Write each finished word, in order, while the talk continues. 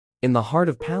In the heart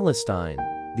of Palestine,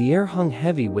 the air hung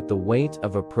heavy with the weight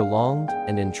of a prolonged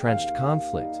and entrenched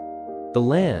conflict. The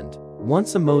land,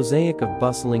 once a mosaic of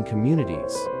bustling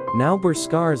communities, now bore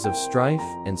scars of strife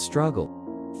and struggle.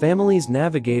 Families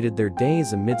navigated their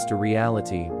days amidst a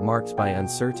reality marked by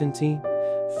uncertainty,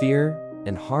 fear,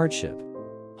 and hardship.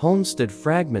 Homes stood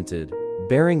fragmented,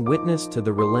 bearing witness to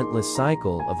the relentless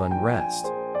cycle of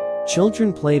unrest.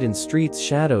 Children played in streets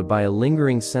shadowed by a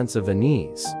lingering sense of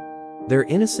unease, their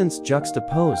innocence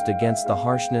juxtaposed against the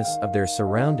harshness of their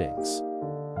surroundings.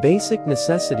 Basic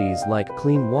necessities like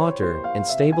clean water and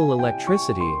stable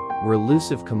electricity were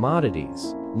elusive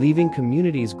commodities, leaving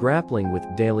communities grappling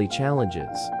with daily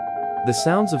challenges. The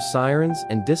sounds of sirens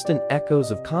and distant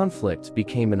echoes of conflict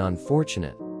became an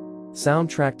unfortunate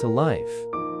soundtrack to life,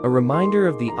 a reminder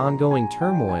of the ongoing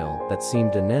turmoil that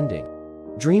seemed unending.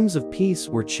 Dreams of peace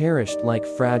were cherished like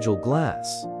fragile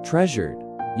glass, treasured,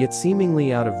 yet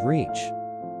seemingly out of reach.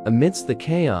 Amidst the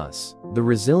chaos, the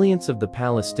resilience of the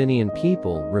Palestinian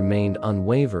people remained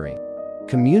unwavering.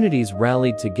 Communities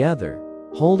rallied together,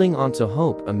 holding onto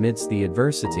hope amidst the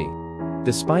adversity.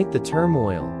 Despite the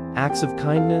turmoil, acts of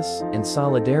kindness and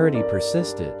solidarity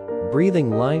persisted,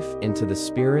 breathing life into the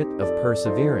spirit of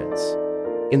perseverance.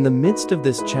 In the midst of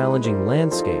this challenging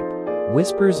landscape,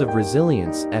 whispers of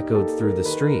resilience echoed through the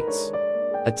streets,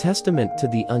 a testament to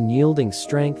the unyielding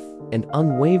strength and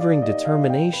unwavering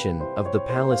determination of the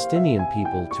Palestinian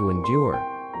people to endure,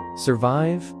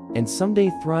 survive, and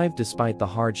someday thrive despite the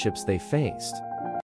hardships they faced.